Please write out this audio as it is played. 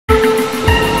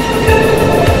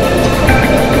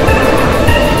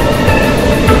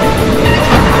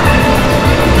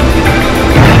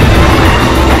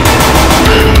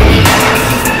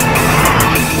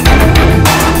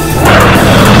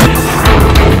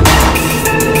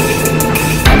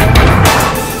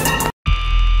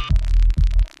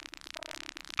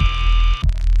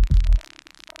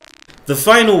The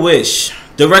Final Wish,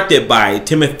 directed by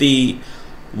Timothy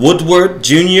Woodward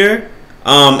Jr.,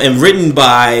 and written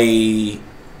by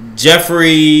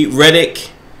Jeffrey Reddick,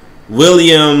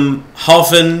 William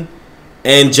Hoffman,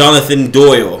 and Jonathan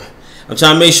Doyle. I'm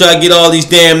trying to make sure I get all these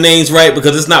damn names right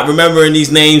because it's not remembering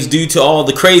these names due to all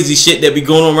the crazy shit that be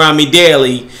going on around me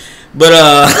daily. But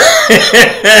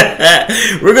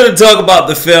we're gonna talk about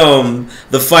the film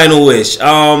The Final Wish.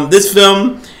 This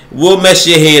film will mess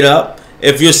your head up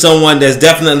if you're someone that's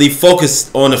definitely focused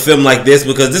on a film like this,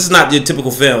 because this is not your typical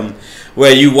film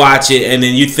where you watch it and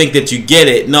then you think that you get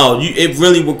it. No, it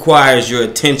really requires your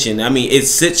attention. I mean, it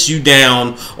sits you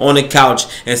down on the couch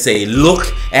and say, look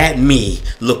at me,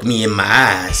 look me in my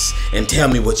eyes, and tell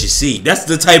me what you see. That's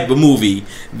the type of movie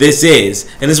this is,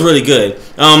 and it's really good.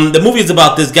 The movie is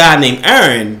about this guy named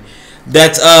Aaron.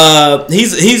 That's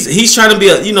he's trying to be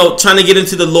trying to get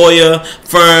into the lawyer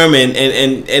firm,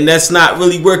 and that's not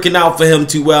really working out for him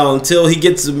too well until he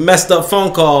gets a messed up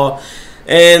phone call.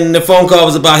 And the phone call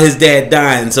was about his dad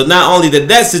dying. So not only did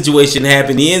that situation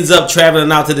happen, he ends up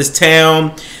traveling out to this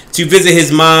town to visit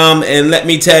his mom. And let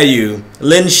me tell you,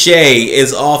 Lin Shaye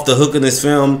is off the hook in this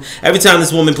film. Every time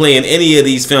this woman play in any of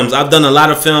these films, I've done a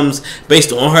lot of films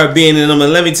based on her being in them,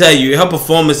 and let me tell you, her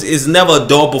performance is never a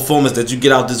dull performance that you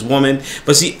get out this woman,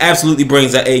 but she absolutely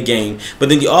brings her A game. But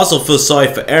then you also feel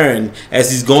sorry for Aaron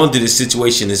as he's going through this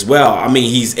situation as well. I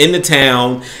mean, he's in the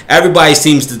town, everybody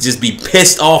seems to just be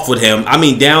pissed off with him. I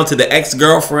mean, down to the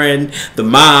ex-girlfriend, the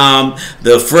mom,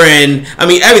 the friend. I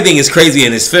mean, everything is crazy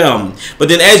in this film. But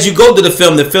then as you go to the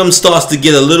film starts to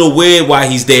get a little weird while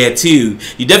he's there too.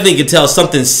 You definitely can tell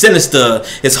something sinister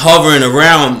is hovering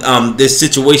around this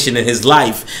situation in his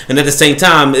life, and at the same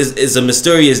time is a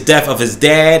mysterious death of his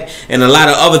dad and a lot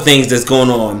of other things that's going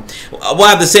on. What I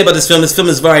have to say about this film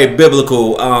is very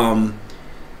biblical.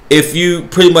 If you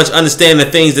pretty much understand the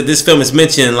things that this film is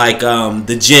mentioning, like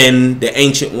the jinn, the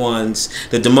ancient ones,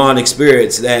 the demonic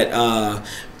spirits that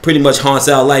pretty much haunts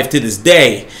our life to this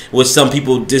day, which some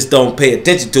people just don't pay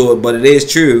attention to it, but it is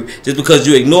true. Just because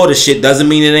you ignore the shit doesn't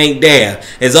mean it ain't there.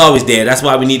 It's always there. That's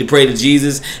why we need to pray to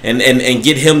Jesus and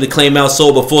get him to claim our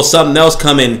soul before something else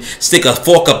come and stick a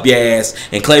fork up your ass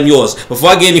and claim yours. Before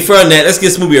I get any further than that, let's get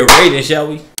this movie a rating, shall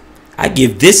we? I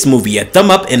give this movie a thumb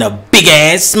up and a big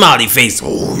ass smiley face.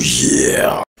 Oh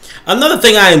yeah. Another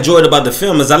thing I enjoyed about the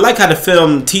film is I like how the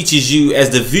film teaches you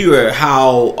as the viewer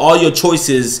how all your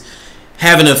choices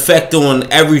have an effect on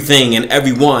everything and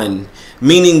everyone,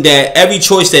 meaning that every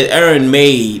choice that Aaron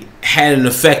made had an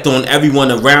effect on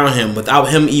everyone around him without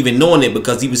him even knowing it,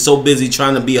 because he was so busy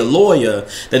trying to be a lawyer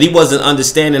that he wasn't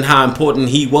understanding how important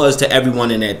he was to everyone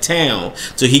in that town.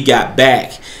 So he got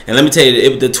back, and let me tell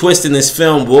you, the twist in this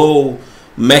film will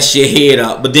mess your head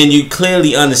up, but then you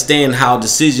clearly understand how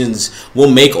decisions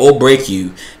will make or break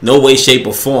you, no way, shape,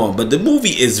 or form. But the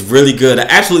movie is really good. I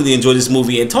absolutely enjoyed this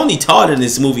movie, and Tony Todd in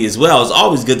this movie as well. It's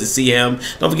always good to see him.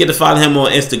 Don't forget to follow him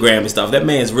on Instagram and stuff. That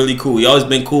man's really cool. He always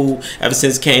been cool ever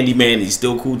since Candyman. He's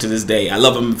still cool to this day. I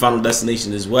love him in Final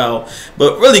Destination as well.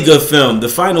 But really good film, The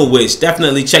Final Wish.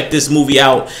 Definitely check this movie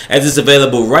out as it's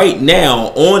available right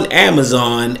now on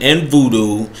Amazon and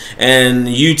Vudu and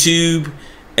YouTube,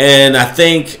 and I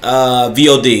think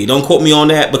VOD. Don't quote me on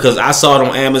that because I saw it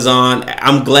on Amazon.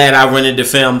 I'm glad I rented the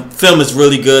film. Film is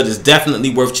really good. It's definitely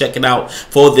worth checking out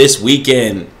for this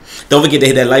weekend. Don't forget to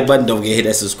hit that like button. Don't forget to hit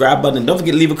that subscribe button. And don't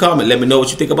forget to leave a comment. Let me know what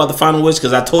you think about The Final Wish,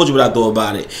 because I told you what I thought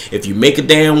about it. If you make a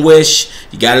damn wish,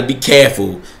 you got to be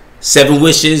careful. 7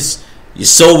 wishes, your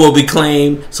soul will be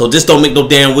claimed. So just don't make no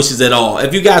damn wishes at all.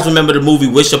 If you guys remember the movie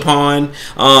Wish Upon,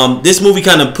 this movie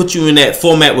kind of put you in that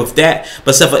format with that,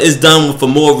 but except for it's done with a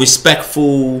more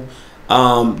respectful,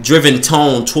 driven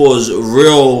tone towards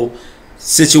real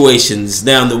situations.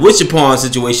 Now the Wish Upon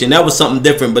situation, that was something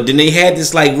different, but then they had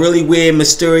this like really weird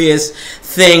mysterious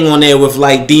thing on there with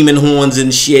like demon horns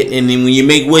and shit, and then when you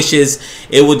make wishes,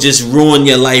 it will just ruin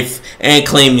your life and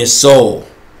claim your soul.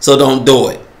 So don't do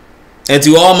it. And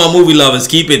to all my movie lovers,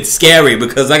 keep it scary,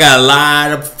 because I got a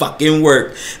lot of fucking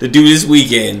work to do this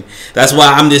weekend. That's why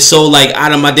I'm just so like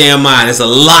out of my damn mind. It's a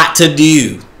lot to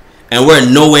do, and we're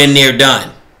nowhere near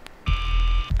done.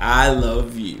 I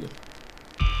love you.